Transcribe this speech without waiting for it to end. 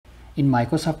in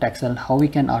Microsoft Excel how we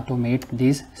can automate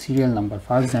this serial number.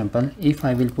 For example, if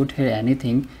I will put here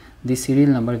anything, this serial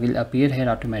number will appear here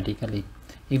automatically.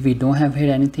 If we don't have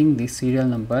here anything, this serial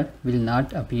number will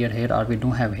not appear here, or we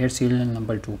don't have here serial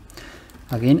number 2.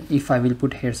 Again, if I will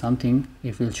put here something,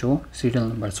 it will show serial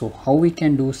number. So how we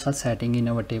can do such setting in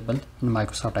our table in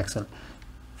Microsoft Excel?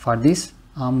 For this,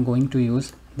 I'm going to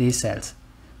use these cells.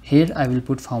 Here I will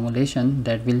put formulation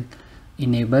that will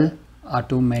enable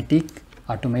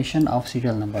automation of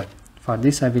serial number. For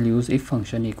this I will use if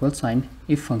function equal sign,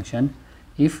 if function,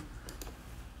 if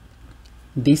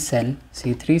this cell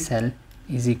C3 cell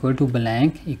is equal to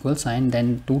blank equal sign,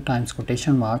 then 2 times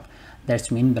quotation mark,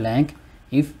 that's mean blank.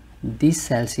 If this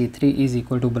cell C3 is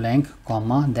equal to blank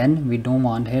comma, then we don't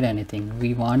want here anything,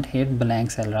 we want here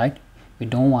blank cell, right? We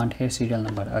don't want here serial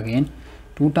number. Again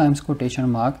 2 times quotation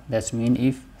mark, that's mean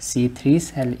if C3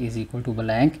 cell is equal to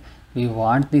blank, we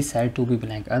want this cell to be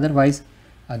blank. Otherwise,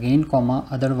 again comma,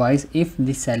 otherwise if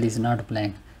this cell is not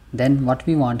blank, then what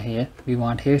we want here, we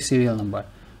want here serial number.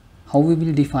 How we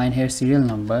will define here serial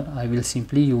number? I will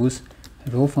simply use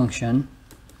row function,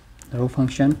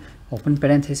 open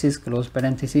parenthesis, close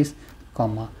parenthesis,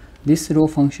 comma. This row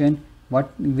function,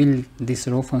 what will this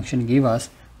row function give us?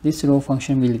 This row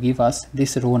function will give us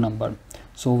this row number.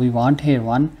 So we want here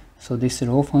 1, so this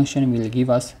row function will give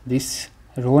us this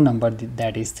row number,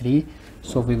 that is 3.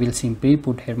 So we will simply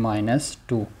put here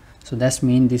 -2. So that's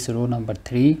mean this row number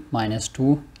 3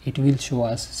 -2, it will show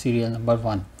us serial number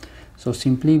 1. So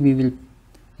simply we will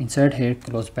insert here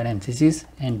close parenthesis,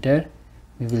 enter.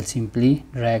 We will simply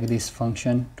drag this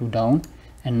function to down,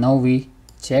 and now we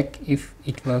check if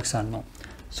it works or no.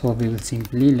 So we will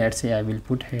simply, let's say I will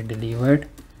put here delivered,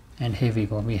 and here we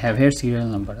go, we have here serial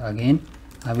number. Again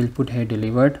I will put here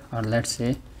delivered, or let's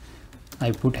say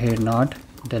I put here not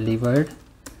delivered,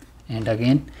 and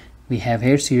again we have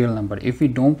here serial number. If we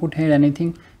don't put here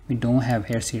anything, we don't have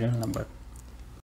here serial number.